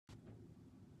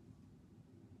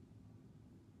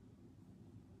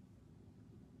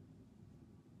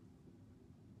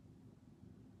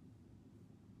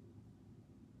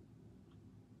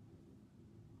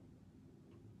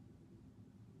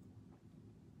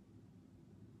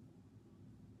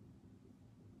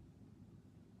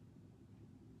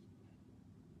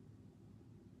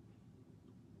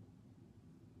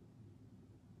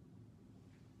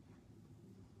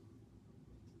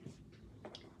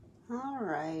All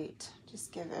right,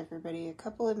 just give everybody a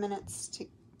couple of minutes to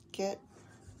get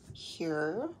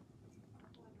here.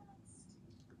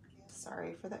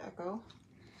 Sorry for the echo.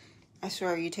 I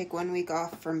swear you take 1 week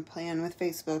off from playing with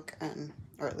Facebook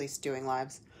or at least doing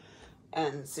lives.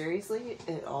 And seriously,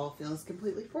 it all feels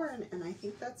completely foreign, and I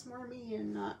think that's more me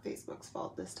and not Facebook's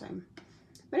fault this time.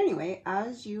 But anyway,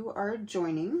 as you are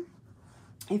joining,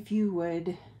 if you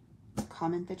would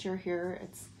comment that you're here.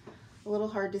 It's a little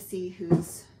hard to see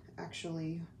who's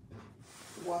actually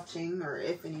watching, or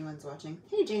if anyone's watching.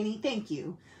 Hey Janie, thank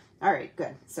you. All right,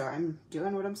 good. So I'm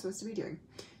doing what I'm supposed to be doing.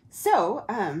 So,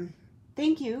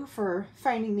 thank you for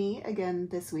finding me again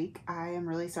this week. I am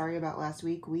really sorry about last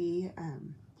week. We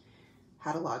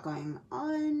had a lot going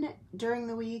on during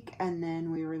the week, and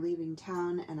then we were leaving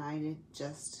town, and I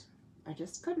just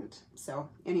couldn't. So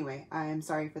anyway, I am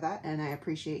sorry for that, and I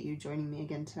appreciate you joining me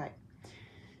again tonight.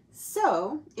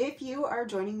 So if you are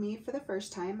joining me for the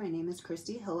first time, my name is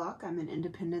Christy Hillock. I'm an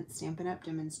independent Stampin' Up!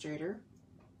 Demonstrator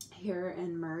here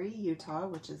in Murray, Utah,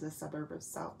 which is a suburb of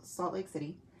Salt Lake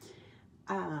City.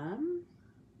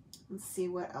 Let's see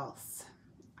what else.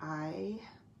 I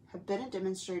have been a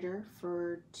demonstrator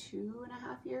for 2.5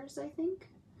 years, I think,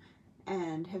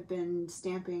 and have been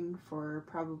stamping for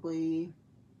probably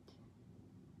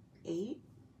 8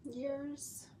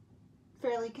 years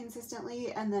fairly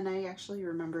consistently. And then I actually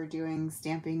remember doing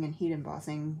stamping and heat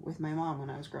embossing with my mom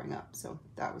when I was growing up, so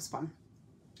that was fun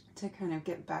to kind of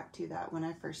get back to that when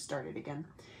I first started again.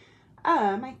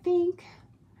 I think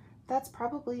that's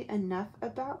probably enough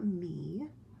about me.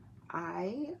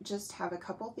 I just have a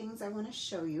couple things I want to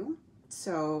show you.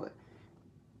 So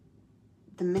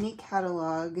the mini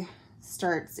catalog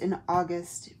starts in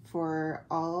August for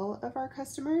all of our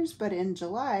customers, but in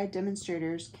July,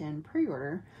 demonstrators can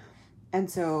pre-order. And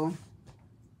so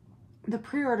the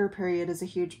pre-order period is a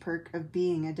huge perk of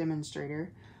being a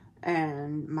demonstrator.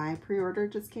 And my pre-order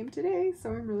just came today, so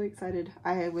I'm really excited.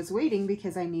 I was waiting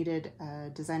because I needed a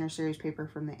designer series paper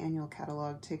from the annual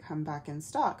catalog to come back in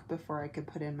stock before I could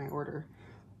put in my order.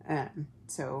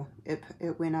 So it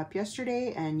went up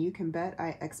yesterday, and you can bet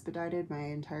I expedited my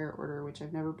entire order, which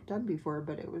I've never done before,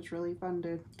 but it was really fun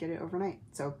to get it overnight.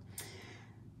 So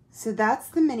that's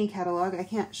the mini catalog. I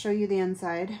can't show you the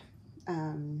inside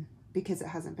because it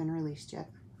hasn't been released yet.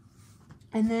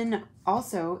 And then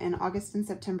also in August and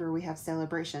September, we have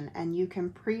Celebration, and you can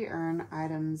pre-earn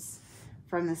items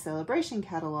from the Celebration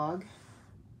catalog.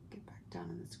 Get back down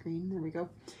on the screen, there we go.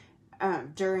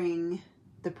 During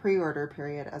the pre-order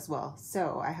period as well.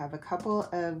 So I have a couple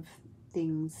of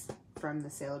things from the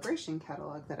Celebration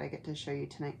catalog that I get to show you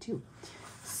tonight too.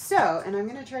 So, and I'm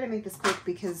gonna try to make this quick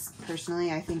because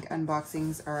personally I think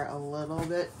unboxings are a little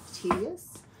bit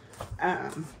tedious.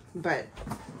 But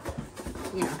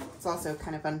you know, it's also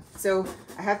kind of fun. So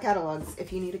I have catalogs.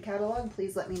 If you need a catalog,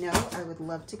 please let me know. I would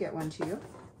love to get one to you.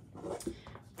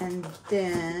 And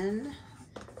then,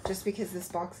 just because this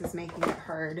box is making it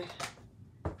hard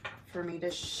for me to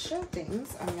show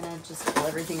things, I'm gonna just pull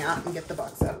everything out and get the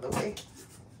box out of the way.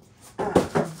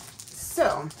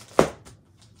 So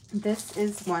this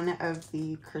is one of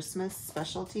the Christmas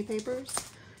specialty papers.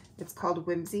 It's called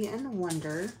Whimsy and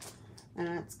Wonder, and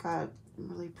it's got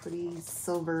really pretty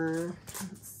silver.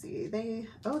 Let's see, they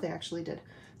actually did.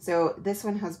 So this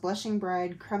one has Blushing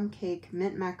Bride, Crumb Cake,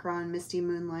 Mint Macaron, Misty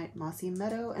Moonlight, Mossy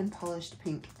Meadow, and Polished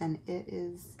Pink. And it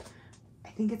is, I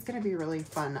think it's gonna be really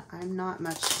fun. I'm not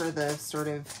much for the sort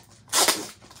of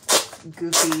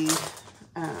goofy,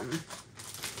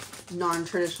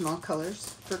 non-traditional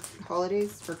colors for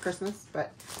holidays, for Christmas,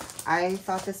 but I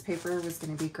thought this paper was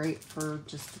gonna be great for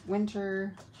just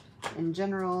winter in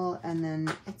general, and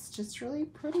then it's just really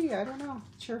pretty. I don't know,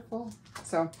 cheerful.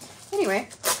 So anyway,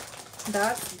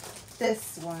 that's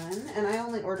this one, and I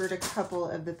only ordered a couple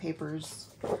of the papers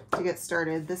to get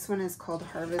started. This one is called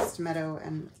Harvest Meadow,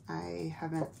 and I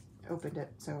haven't opened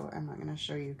it, so I'm not going to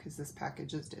show you because this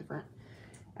package is different.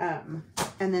 And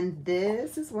then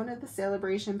this is one of the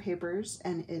Celebration papers,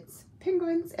 and it's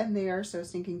penguins, and they are so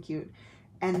stinking cute,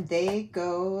 and they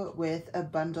go with a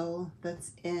bundle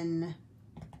that's in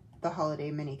the holiday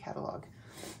mini catalog.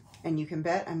 And you can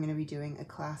bet I'm going to be doing a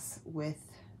class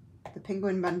with the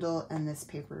penguin bundle and this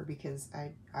paper because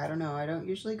I don't know, I don't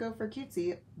usually go for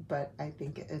cutesy, but I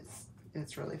think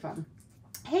it's really fun.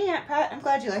 Hey Aunt Pat, I'm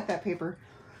glad you like that paper.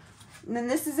 And then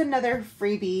this is another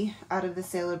freebie out of the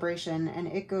Celebration, and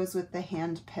it goes with the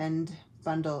hand-penned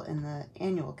bundle in the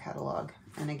annual catalog.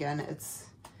 And again, it's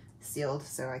sealed,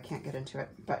 so I can't get into it,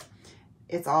 but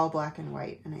it's all black and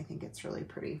white, and I think it's really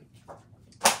pretty.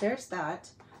 There's that.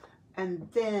 And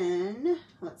then,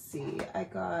 let's see, I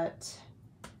got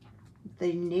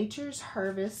the Nature's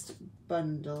Harvest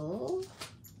bundle,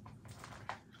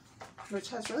 which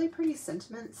has really pretty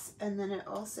sentiments, and then it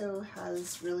also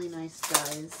has really nice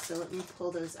dies. So let me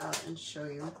pull those out and show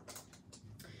you.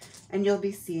 And you'll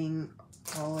be seeing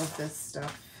all of this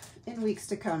stuff in weeks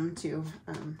to come too.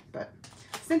 But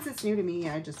since it's new to me,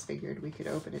 I just figured we could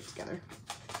open it together.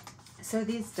 So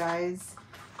these dies,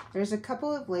 there's a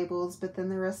couple of labels, but then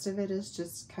the rest of it is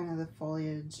just kind of the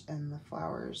foliage and the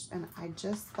flowers. And I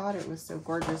just thought it was so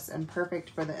gorgeous and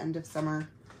perfect for the end of summer.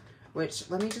 Which,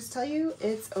 let me just tell you,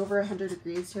 it's over 100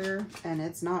 degrees here, and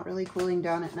it's not really cooling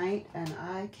down at night, and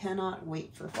I cannot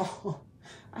wait for fall.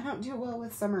 I don't do well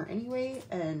with summer anyway,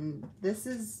 and this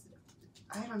is,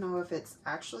 I don't know if it's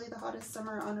actually the hottest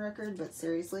summer on record, but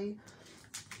seriously,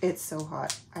 it's so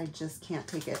hot. I just can't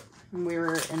take it. We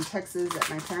were in Texas at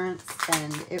my parents',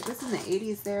 and it was in the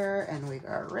 80s there, and we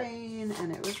got rain,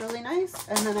 and it was really nice,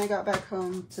 and then I got back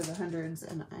home to the hundreds,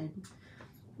 and I'm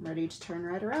ready to turn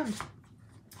right around.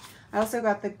 I also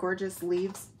got the Gorgeous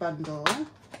Leaves bundle.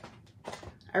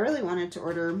 I really wanted to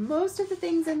order most of the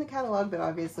things in the catalog, but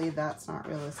obviously that's not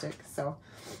realistic. So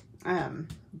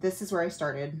this is where I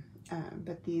started.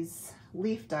 But these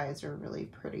leaf dies are really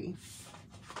pretty.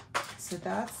 So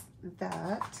that's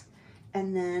that.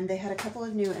 And then they had a couple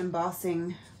of new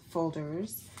embossing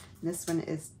folders. This one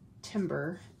is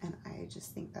timber, and I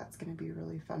just think that's going to be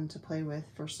really fun to play with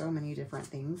for so many different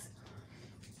things.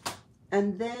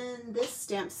 And then this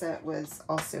stamp set was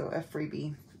also a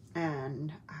freebie,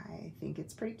 and I think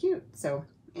it's pretty cute. So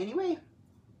anyway,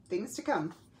 things to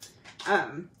come.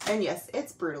 And yes,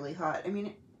 it's brutally hot. I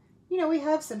mean, you know, we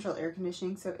have central air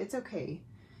conditioning, so it's okay.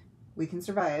 We can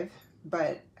survive,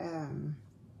 but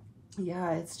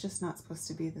yeah, it's just not supposed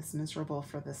to be this miserable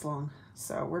for this long.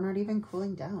 So we're not even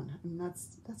cooling down. I mean,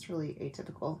 that's really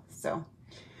atypical. So,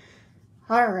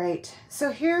 all right.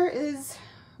 So here is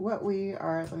what we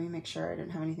are. Let me make sure I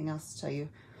didn't have anything else to tell you.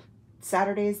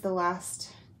 Saturday's the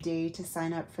last day to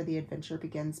sign up for the Adventure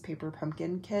Begins Paper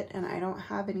Pumpkin Kit, and I don't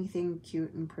have anything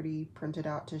cute and pretty printed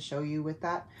out to show you with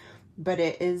that, but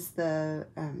it is the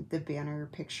banner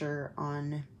picture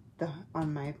on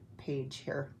my page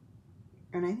here,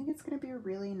 and I think it's going to be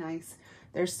really nice.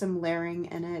 There's some layering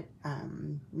in it,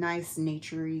 nice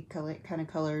naturey kind of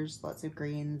colors, lots of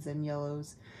greens and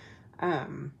yellows.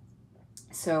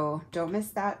 So don't miss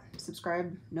that.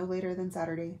 Subscribe no later than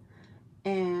Saturday.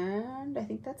 And I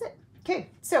think that's it. Okay,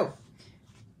 so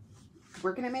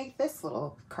we're going to make this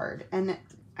little card. And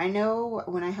I know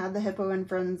when I had the Hippo and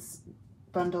Friends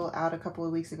bundle out a couple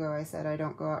of weeks ago, I said I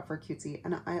don't go out for cutesy.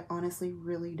 And I honestly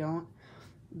really don't.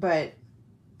 But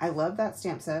I love that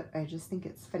stamp set. I just think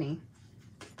it's funny.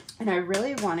 And I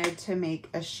really wanted to make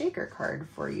a shaker card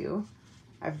for you.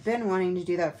 I've been wanting to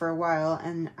do that for a while,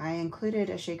 and I included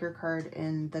a shaker card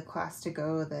in the class to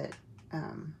go that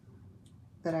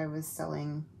that I was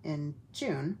selling in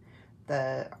June.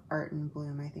 The Art in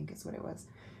Bloom, I think is what it was.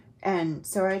 And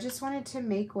so I just wanted to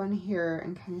make one here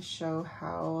and kind of show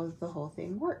how the whole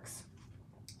thing works.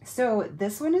 So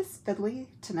this one is fiddly.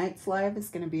 Tonight's live is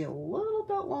going to be a little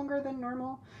bit longer than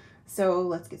normal. So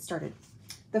let's get started.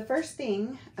 The first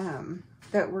thing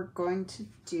that we're going to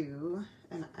do,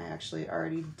 and I actually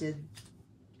already did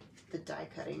the die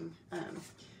cutting,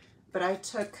 but I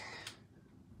took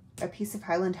a piece of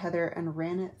Highland Heather and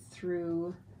ran it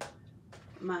through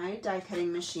my die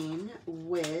cutting machine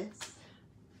with,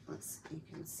 you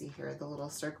can see here the little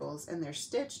circles, and they're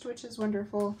stitched, which is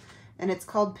wonderful, and it's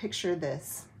called Picture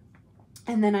This.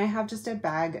 And then I have just a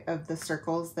bag of the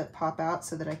circles that pop out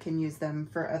so that I can use them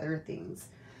for other things.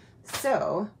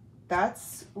 So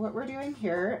that's what we're doing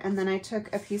here. And then I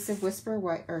took a piece of Whisper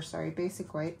White, or sorry,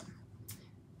 Basic White.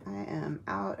 I am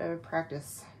out of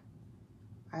practice.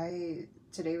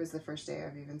 Today was the first day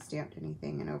I've even stamped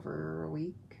anything in over a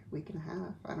week and a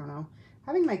half. I don't know.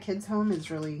 Having my kids home is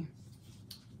really,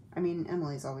 I mean,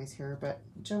 Emily's always here, but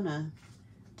Jonah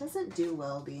doesn't do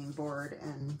well being bored.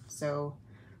 And so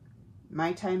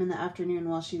my time in the afternoon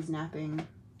while she's napping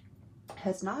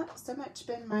has not so much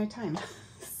been my time.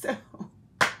 So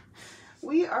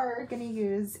we are going to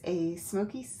use a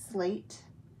Smoky Slate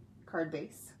card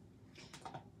base,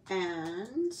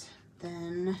 and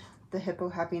then the Hippo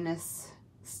Happiness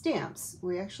stamps.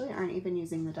 We actually aren't even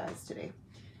using the dies today.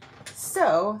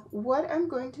 So what I'm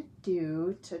going to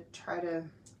do to try to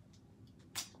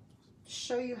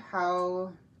show you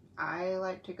how I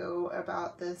like to go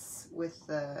about this with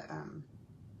the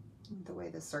way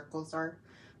the circles are,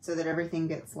 so that everything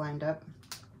gets lined up,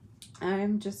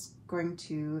 I'm just going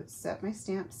to set my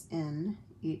stamps in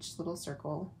each little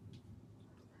circle,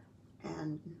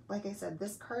 And like I said,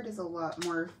 this card is a lot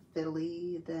more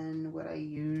fiddly than what I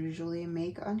usually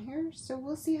make on here. So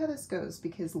we'll see how this goes,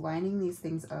 because lining these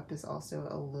things up is also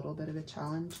a little bit of a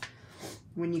challenge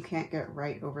when you can't get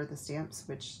right over the stamps,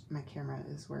 which my camera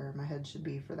is where my head should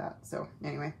be for that. So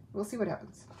anyway, we'll see what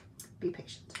happens. Be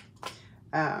patient.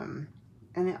 And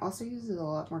it also uses a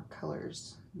lot more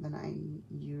colors than I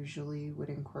usually would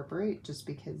incorporate, just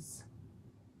because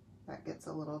that gets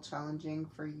a little challenging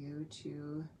for you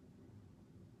to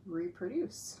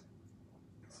reproduce.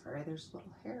 Sorry, there's a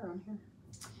little hair on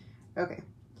here. Okay,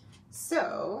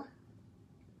 so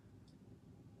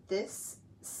this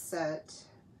set,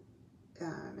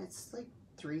 it's like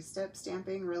 3-step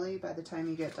stamping really by the time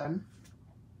you get done.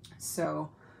 So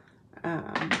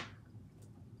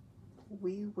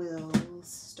we will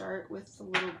start with the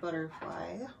little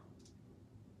butterfly,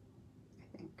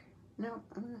 I think. No,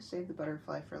 I'm going to save the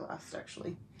butterfly for last,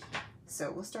 actually.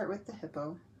 So we'll start with the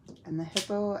hippo. And the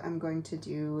hippo I'm going to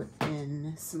do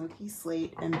in Smoky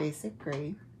Slate and Basic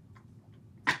Gray.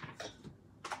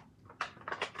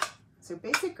 So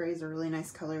Basic Gray is a really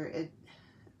nice color.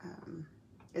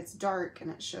 It's dark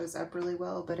and it shows up really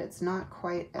well, but it's not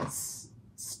quite as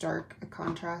stark a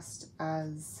contrast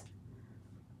as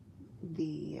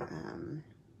the,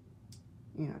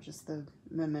 you know, just the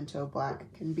Memento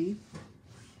Black can be.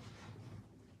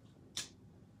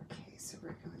 Okay, so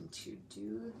we're going to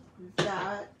do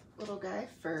that little guy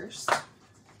first.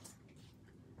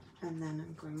 And then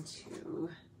I'm going to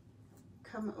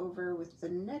come over with the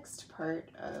next part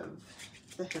of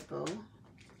the hippo.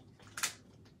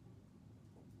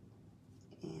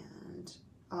 And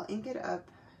I'll ink it up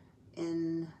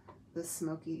in the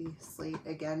Smoky Slate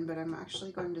again, but I'm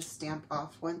actually going to stamp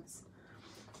off once.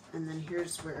 And then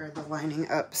here's where the lining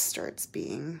up starts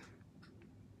being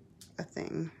a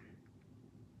thing.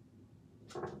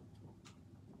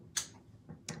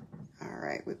 All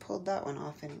right, we pulled that one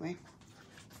off anyway.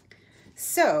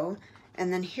 So,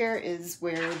 and then here is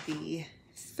where the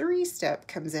 3-step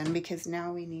comes in, because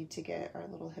now we need to get our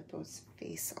little hippo's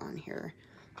face on here.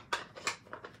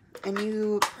 And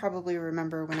you probably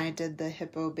remember when I did the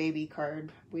hippo baby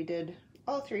card, we did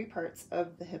all 3 parts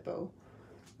of the hippo.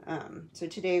 So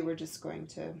today we're just going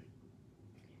to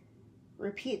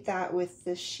repeat that with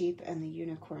the sheep and the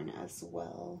unicorn as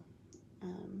well.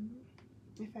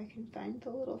 If I can find the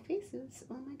little faces.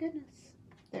 Oh my goodness.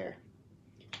 There.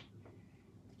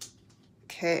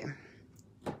 Okay.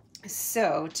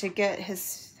 So to get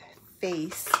his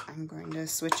face, I'm going to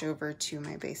switch over to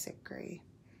my Basic Gray.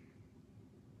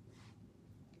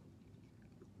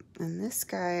 And this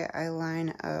guy I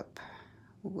line up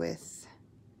with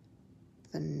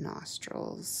the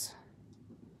nostrils.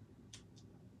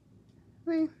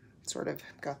 We sort of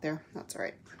got there. That's all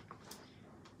right.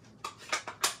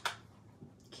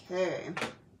 Okay.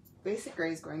 Basic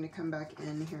Gray is going to come back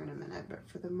in here in a minute, but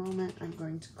for the moment I'm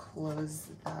going to close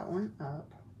that one up.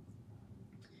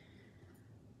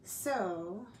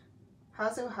 So,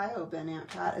 how's Ohio been, Aunt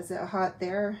Pat? Is it hot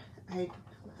there? I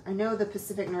know the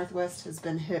Pacific Northwest has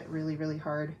been hit really, really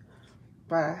hard,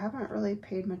 but I haven't really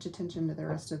paid much attention to the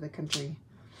rest of the country.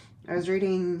 I was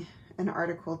reading an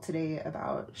article today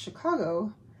about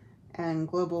Chicago and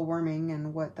global warming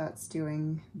and what that's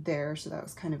doing there, so that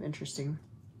was kind of interesting.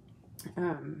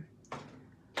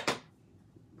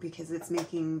 Because it's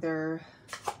making their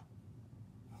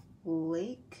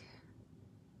lake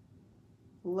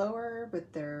lower,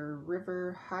 but their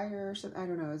river higher. So I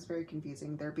don't know, it's very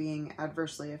confusing. They're being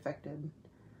adversely affected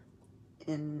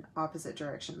in opposite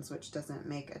directions, which doesn't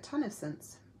make a ton of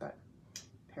sense, but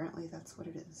apparently that's what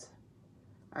it is.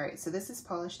 All right, so this is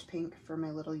polished pink for my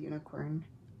little unicorn.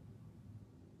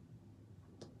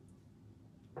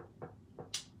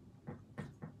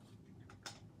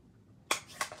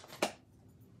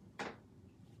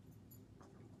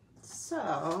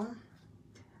 So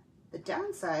the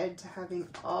downside to having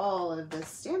all of this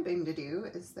stamping to do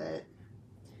is that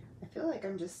I feel like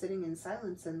I'm just sitting in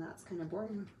silence, and that's kind of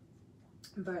boring.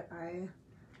 But I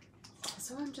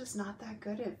also am just not that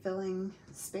good at filling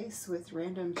space with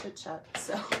random chit chat.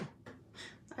 So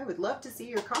I would love to see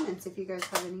your comments if you guys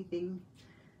have anything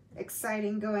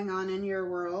exciting going on in your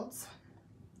worlds.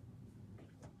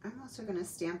 I'm also going to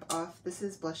stamp off, this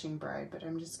is Blushing Bride, but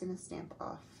I'm just going to stamp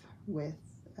off with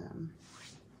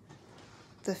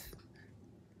the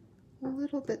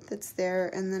little bit that's there,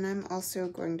 and then I'm also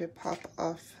going to pop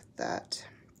off that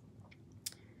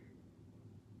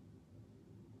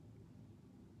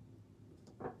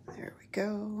there we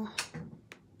go.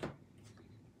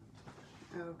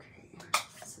 Okay,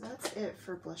 so that's it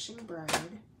for Blushing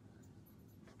Bride.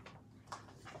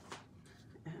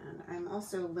 And I'm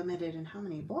also limited in how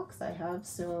many blocks I have,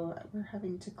 so we're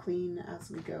having to clean as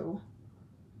we go.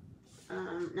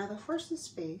 Now the horse's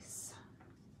face,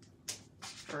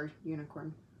 or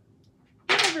unicorn,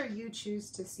 whatever you choose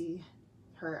to see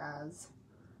her as,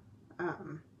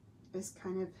 is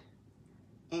kind of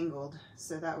angled,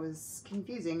 so that was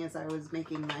confusing as I was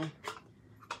making my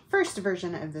first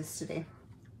version of this today.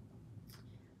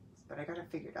 But I got it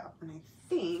figured out, and I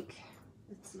think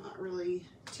it's not really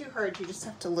too hard. You just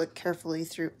have to look carefully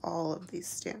through all of these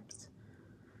stamps.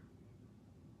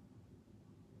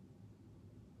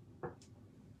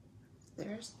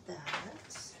 There's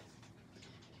that.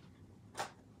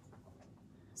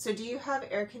 So do you have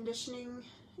air conditioning,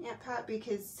 Aunt Pat?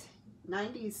 Because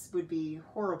 90s would be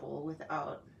horrible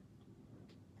without,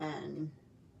 and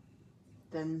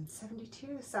then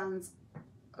 72 sounds,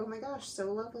 oh my gosh,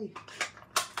 so lovely.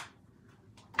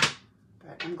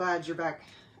 But I'm glad you're back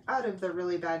out of the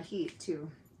really bad heat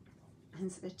too.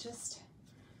 And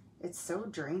it's so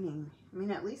draining. I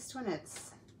mean, at least when it's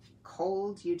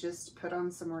cold, you just put on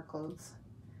some more clothes.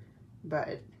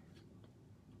 But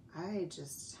I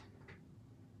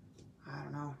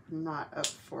don't know, I'm not up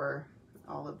for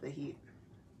all of the heat.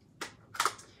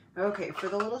 Okay, for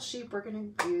the little sheep, we're gonna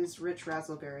use rich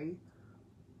raspberry.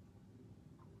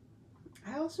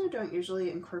 I also don't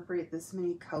usually incorporate this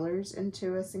many colors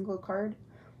into a single card,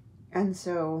 and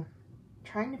so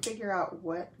trying to figure out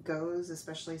what goes,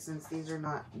 especially since these are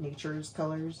not nature's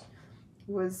colors,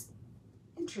 was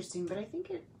interesting, but I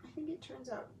think it turns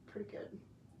out pretty good.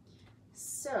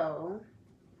 So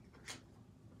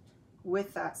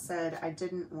with that said, I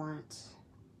didn't want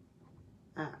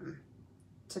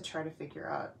to try to figure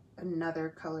out another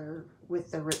color with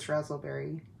the rich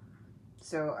raspberry.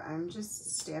 So I'm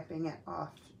just stamping it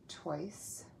off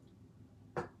twice,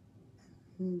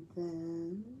 and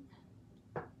then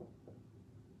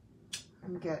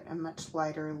get a much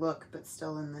lighter look, but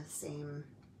still in the same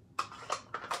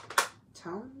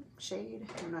tone, shade.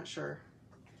 I'm not sure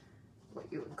what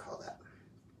you would call that.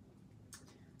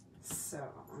 So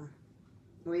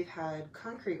we've had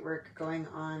concrete work going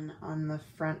on the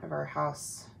front of our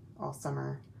house all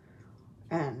summer,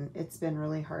 and it's been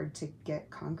really hard to get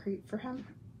concrete for him.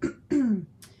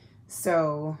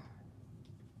 So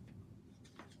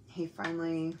he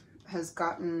finally has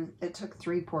gotten, it took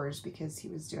 3 pours because he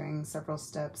was doing several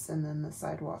steps and then the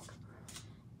sidewalk.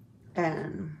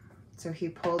 And so he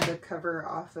pulled the cover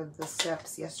off of the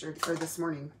steps yesterday, or this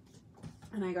morning,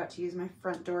 and I got to use my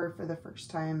front door for the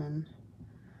first time in,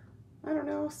 I don't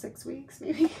know, 6 weeks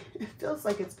maybe. It feels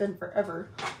like it's been forever,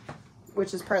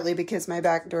 which is partly because my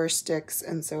back door sticks,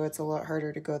 and so it's a lot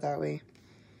harder to go that way.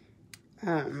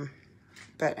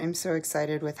 But I'm so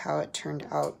excited with how it turned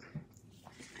out.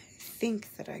 I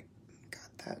think that I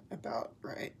got that about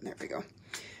right. There we go.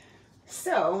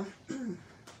 So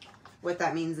what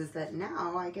that means is that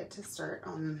now I get to start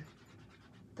on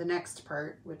the next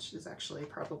part, which is actually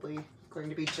probably going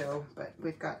to be Joe, but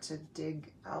we've got to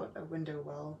dig out a window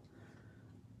well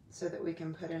so that we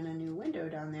can put in a new window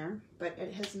down there. But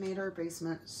it has made our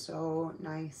basement so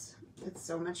nice. It's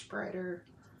so much brighter,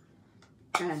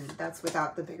 and that's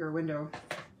without the bigger window.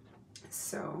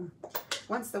 So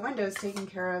once the window is taken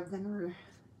care of, then we're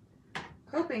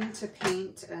hoping to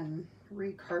paint and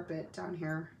recarpet down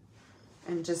here,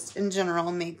 and just in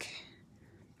general make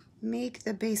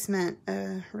the basement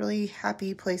a really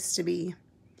happy place to be.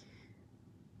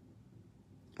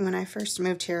 When I first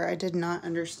moved here, I did not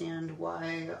understand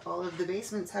why all of the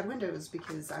basements had windows,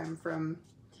 because I'm from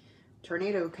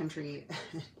tornado country.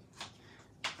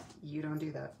 You don't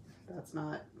do that. That's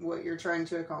not what you're trying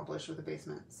to accomplish with a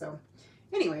basement. So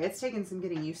anyway, it's taken some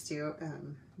getting used to,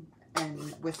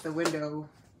 and with the window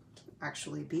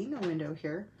actually being a window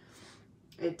here,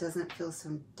 it doesn't feel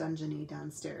so dungeony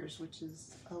downstairs, which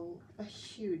is a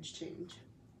huge change.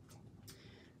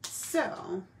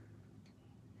 So,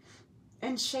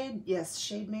 and shade, yes,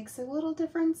 shade makes a little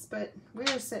difference, but we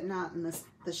were sitting out in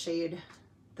the shade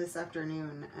this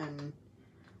afternoon, and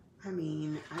I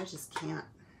mean, I just can't,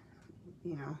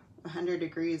 you know, 100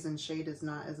 degrees and shade is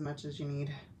not as much as you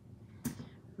need.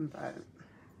 But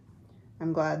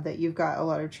I'm glad that you've got a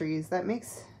lot of trees. That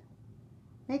makes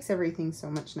everything so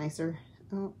much nicer.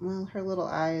 Oh, well, her little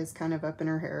eye is kind of up in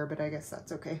her hair, but I guess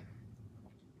that's okay.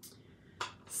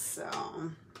 So,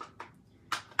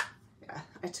 yeah,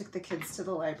 I took the kids to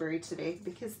the library today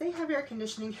because they have air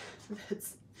conditioning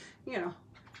that's, you know,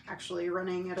 actually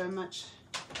running at a much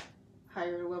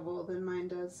higher level than mine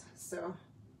does. So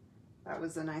that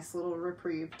was a nice little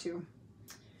reprieve too.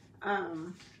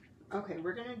 Okay,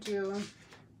 we're gonna do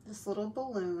this little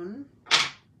balloon,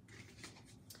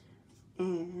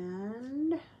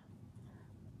 and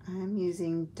I'm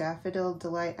using Daffodil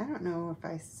Delight. I don't know if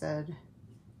I said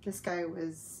this guy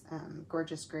was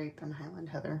Gorgeous Grape and Highland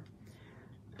Heather.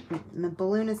 And the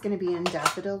balloon is going to be in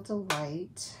Daffodil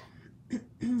Delight.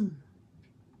 And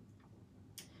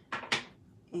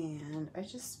I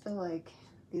just feel like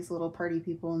these little party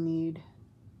people need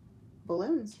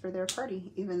balloons for their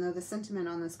party, even though the sentiment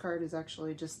on this card is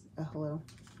actually just a hello.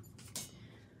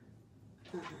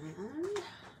 And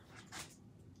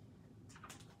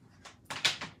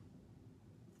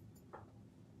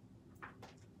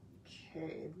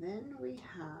okay, then we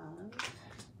have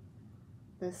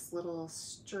this little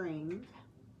string,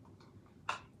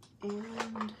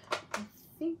 and I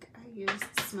think I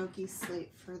used Smoky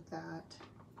Slate for that.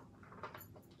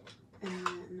 And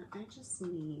then I just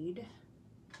need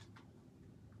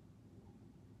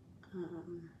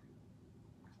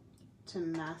to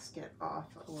mask it off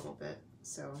a little bit.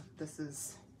 So this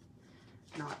is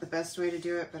not the best way to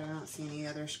do it, but I don't see any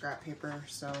other scrap paper,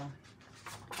 so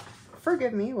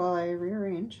forgive me while I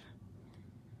rearrange.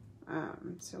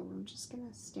 So I'm just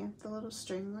gonna stamp the little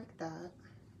string like that.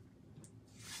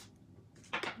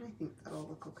 And I think that'll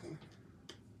look okay.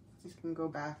 I can go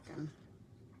back and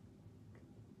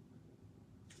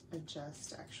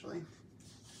adjust actually.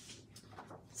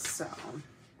 So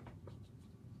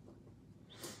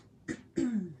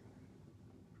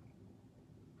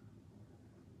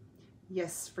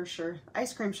yes, for sure.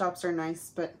 Ice cream shops are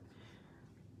nice, but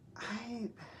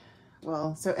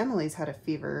so Emily's had a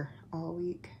fever all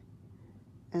week.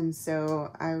 And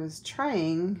so I was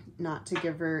trying not to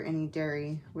give her any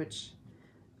dairy, which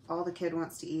all the kid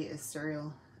wants to eat is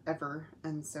cereal ever.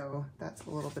 And so that's a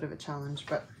little bit of a challenge,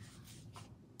 but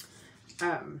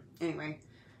anyway,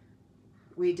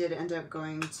 we did end up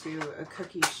going to a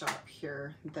cookie shop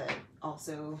here that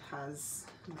also has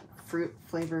fruit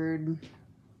flavored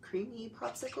creamy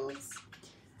popsicles.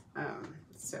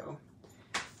 So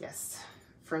yes,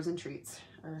 frozen treats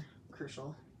are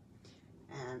crucial,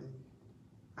 and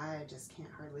I just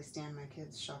can't hardly stand my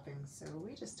kids shopping, so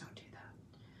we just don't do that.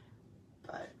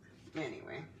 But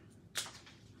anyway,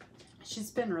 she's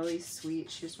been really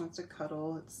sweet. She just wants to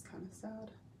cuddle. It's kind of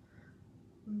sad,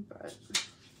 but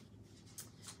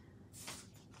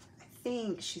I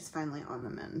think she's finally on the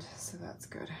mend, so that's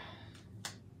good.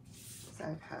 So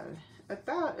I've had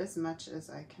about as much as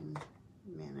I can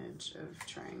manage of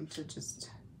trying to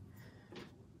just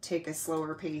take a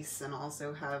slower pace and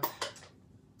also have,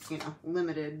 you know,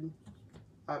 limited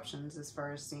options as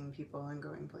far as seeing people and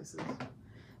going places.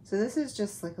 So this is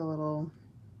just like a little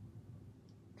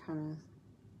kind of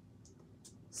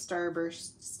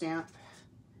starburst stamp.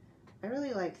 I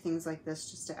really like things like this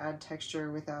just to add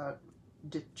texture without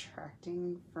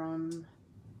detracting from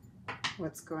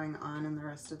what's going on in the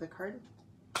rest of the card.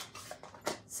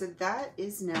 So that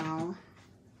is now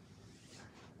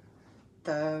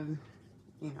the,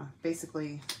 you know,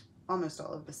 basically almost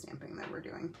all of the stamping that we're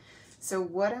doing. So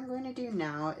what I'm going to do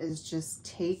now is just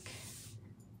take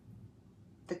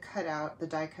the cutout, the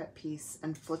die cut piece,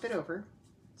 and flip it over.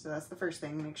 So that's the first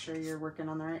thing. Make sure you're working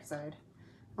on the right side.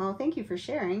 Well, thank you for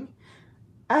sharing.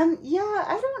 Yeah,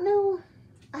 I don't know.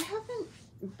 I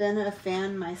haven't been a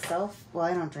fan myself. Well,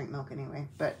 I don't drink milk anyway,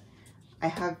 but I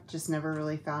have just never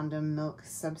really found a milk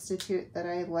substitute that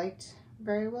I liked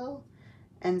very well.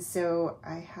 And so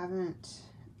I haven't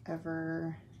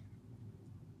ever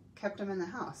kept them in the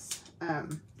house.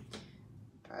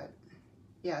 But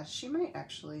yeah, she might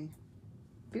actually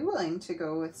be willing to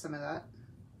go with some of that.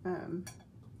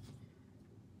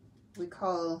 We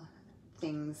call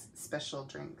things special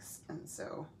drinks, and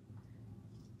so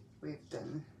we've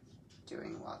been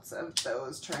doing lots of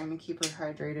those, trying to keep her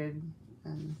hydrated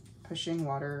and pushing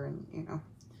water, and you know,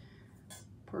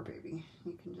 poor baby,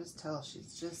 you can just tell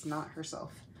she's just not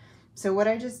herself. So what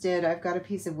I just did, I've got a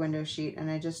piece of window sheet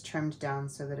and I just trimmed down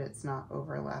so that it's not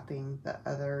overlapping the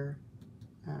other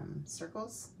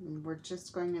circles. And we're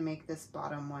just going to make this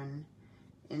bottom one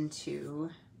into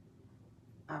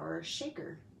our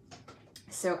shaker.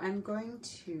 So I'm going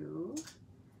to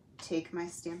take my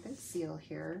Stampin' Seal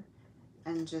here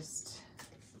and just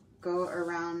go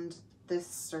around this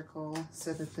circle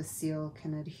so that the seal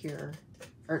can adhere,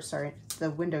 or sorry,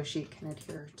 the window sheet can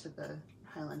adhere to the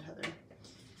Highland Heather.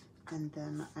 And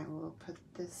then I will put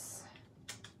this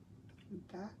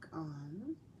back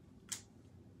on.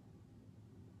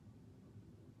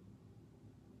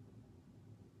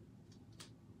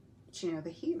 But you know, the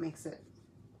heat makes it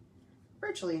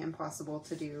virtually impossible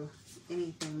to do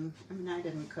anything. I mean, I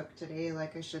didn't cook today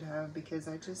like I should have because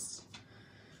I just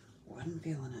wasn't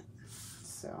feeling it.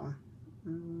 So,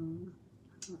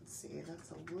 let's see,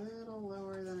 that's a little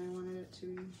lower than I wanted it to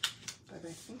be, but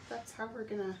I think that's how we're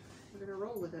gonna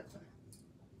roll with it.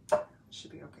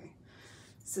 should be okay.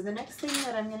 So the next thing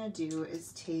that I'm gonna do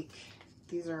is take,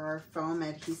 these are our foam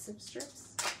adhesive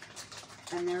strips,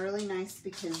 and they're really nice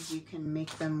because you can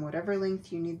make them whatever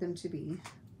length you need them to be.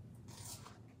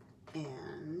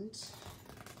 And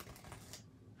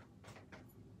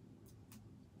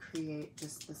create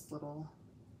just this little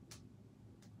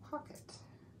pocket,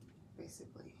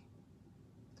 basically.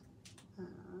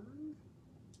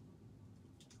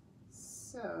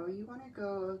 So you want to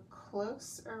go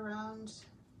close around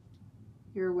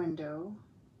your window,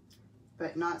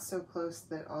 but not so close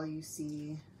that all you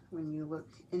see when you look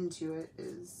into it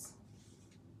is,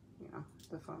 you know,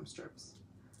 the foam strips.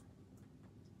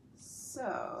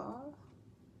 So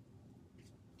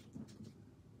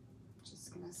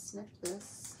just gonna snip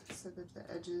this so that the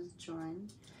edges join.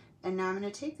 And now I'm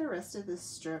gonna take the rest of this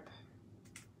strip,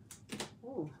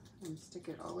 ooh, and stick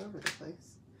it all over the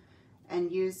place, and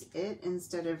use it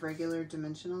instead of regular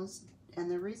dimensionals.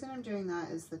 And the reason I'm doing that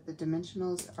is that the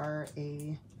dimensionals are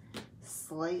a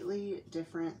slightly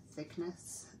different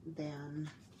thickness than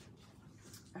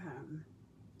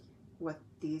what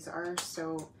these are.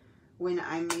 So when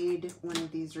I made one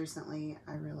of these recently,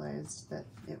 I realized that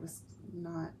it was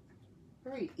not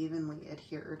very evenly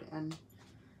adhered, and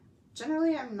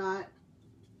generally I'm not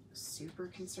super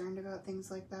concerned about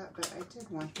things like that, but I did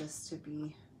want this to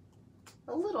be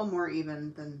a little more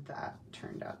even than that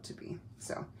turned out to be.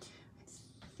 So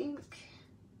I think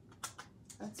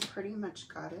that's pretty much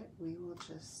got it. We will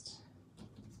just,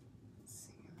 let's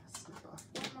see, I'm gonna snip off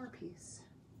one more piece.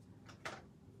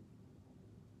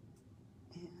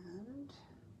 And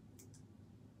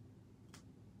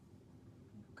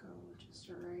go just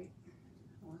right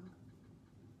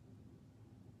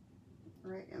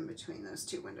in between those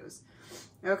two windows.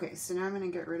 Okay, so now I'm gonna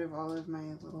get rid of all of my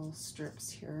little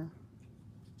strips here.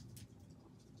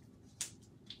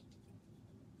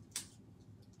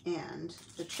 And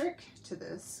the trick to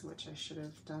this, which I should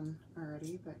have done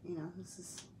already, but you know, this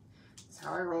is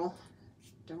how I roll.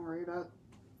 Don't worry about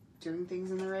doing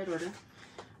things in the right order.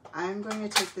 I'm going to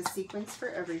take the sequence for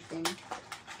everything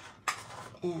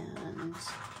and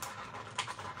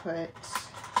put,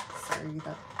 sorry,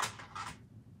 that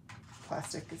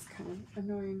plastic is kind of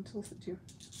annoying to listen to.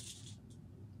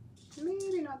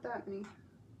 Maybe not that many.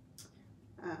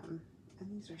 And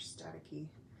these are staticky.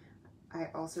 I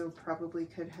also probably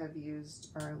could have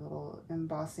used our little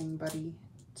embossing buddy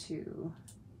to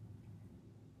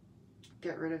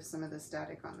get rid of some of the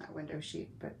static on that window sheet,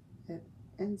 but it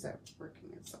ends up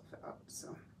working itself out.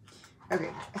 So, okay,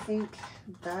 I think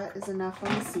that is enough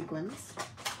on the sequins.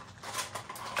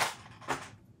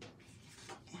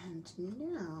 And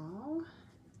now, I'm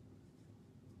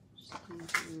just going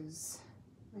to use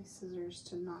my scissors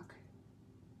to knock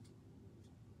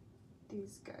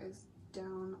these guys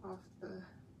down off the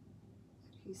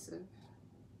adhesive.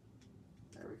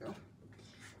 There we go.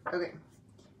 Okay,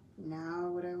 now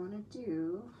what I want to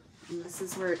do, and this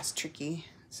is where it's tricky,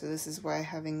 so this is why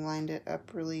having lined it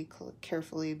up really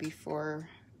carefully before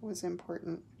was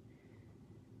important.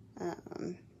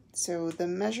 So the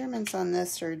measurements on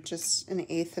this are just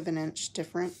 1/8 of an inch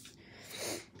different,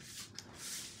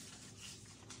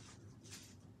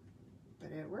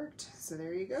 but it worked, so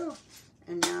there you go.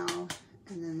 And now,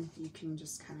 and then you can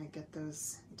just kind of get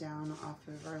those down off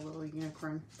of our little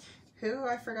unicorn, who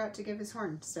I forgot to give his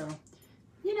horn. So,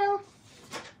 you know,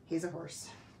 he's a horse.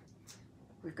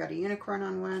 We've got a unicorn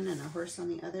on one and a horse on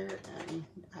the other, and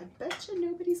I bet you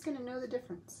nobody's going to know the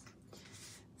difference.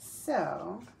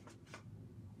 So,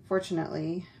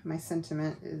 fortunately, my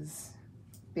sentiment is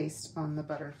based on the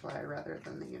butterfly rather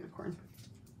than the unicorn.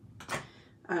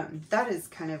 That is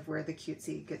kind of where the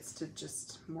cutesy gets to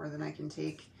just more than I can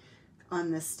take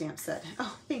on this stamp set.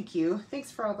 Oh, thank you.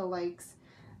 Thanks for all the likes.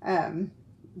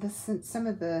 Some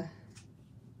of the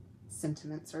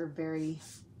sentiments are very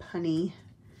punny,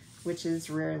 which is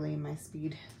rarely my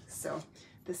speed. So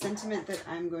the sentiment that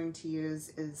I'm going to use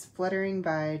is fluttering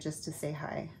by just to say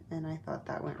hi. And I thought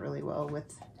that went really well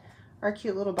with our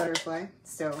cute little butterfly.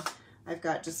 So I've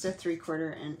got just a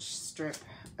 3/4 inch strip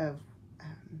of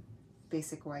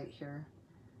basic white here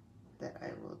that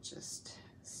I will just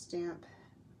stamp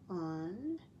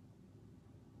on,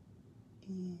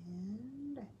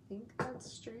 and I think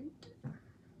that's straight.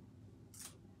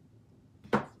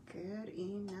 Good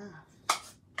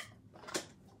enough.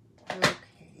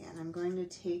 Okay, and I'm going to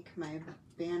take my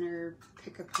banner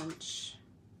pick-a-punch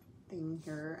thing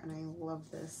here, and I love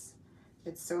this.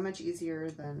 It's so much easier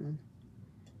than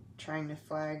trying to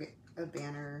flag a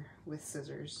banner with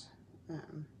scissors.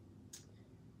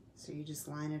 So you just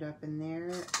line it up in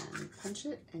there and punch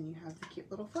it, and you have the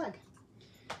cute little flag.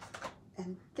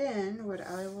 And then what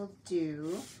I will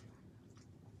do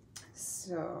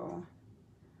So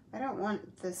I don't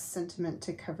want this sentiment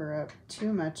to cover up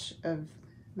too much of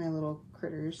my little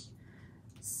critters.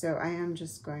 So I am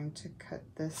just going to cut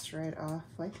this right off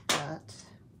like that.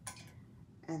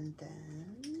 And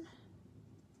then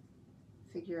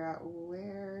figure out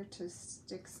where to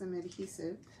stick some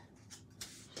adhesive.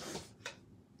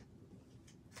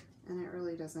 And it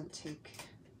really doesn't take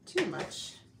too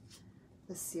much.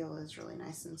 The seal is really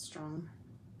nice and strong.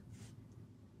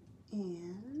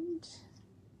 And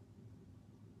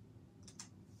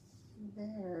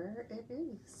there it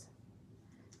is.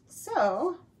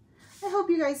 So I hope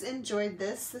you guys enjoyed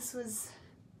this. This was,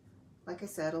 like I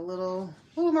said, a little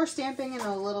more stamping and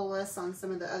a little less on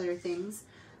some of the other things.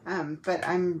 But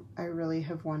I really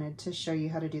have wanted to show you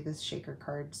how to do this shaker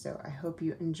card. So I hope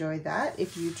you enjoyed that.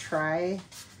 If you try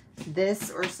this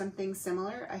or something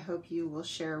similar, I hope you will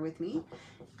share with me.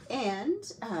 And,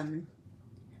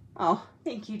 oh,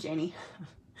 thank you, Janie.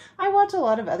 I watch a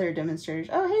lot of other demonstrators.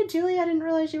 Oh, hey, Julie, I didn't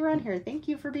realize you were on here. Thank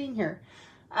you for being here.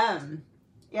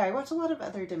 Yeah, I watch a lot of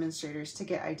other demonstrators to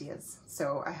get ideas,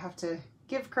 so I have to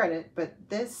give credit, but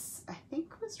this, I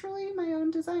think, was really my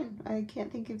own design. I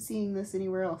can't think of seeing this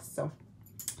anywhere else, so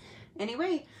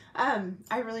anyway,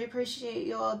 I really appreciate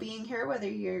you all being here, whether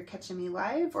you're catching me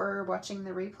live or watching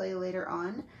the replay later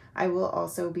on. I will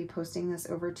also be posting this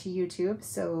over to YouTube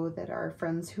so that our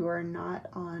friends who are not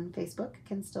on Facebook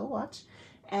can still watch.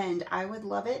 And I would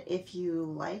love it if you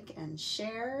like and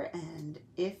share, and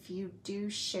if you do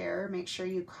share, make sure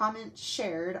you comment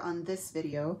shared on this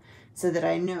video so that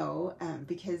I know,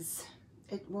 because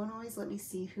it won't always let me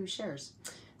see who shares.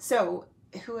 So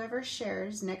whoever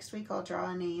shares, next week I'll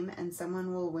draw a name and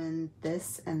someone will win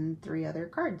this and 3 other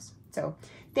cards. So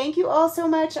thank you all so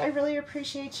much. I really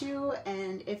appreciate you.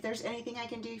 And if there's anything I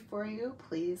can do for you,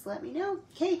 please let me know.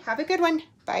 Okay, have a good one.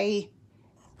 Bye.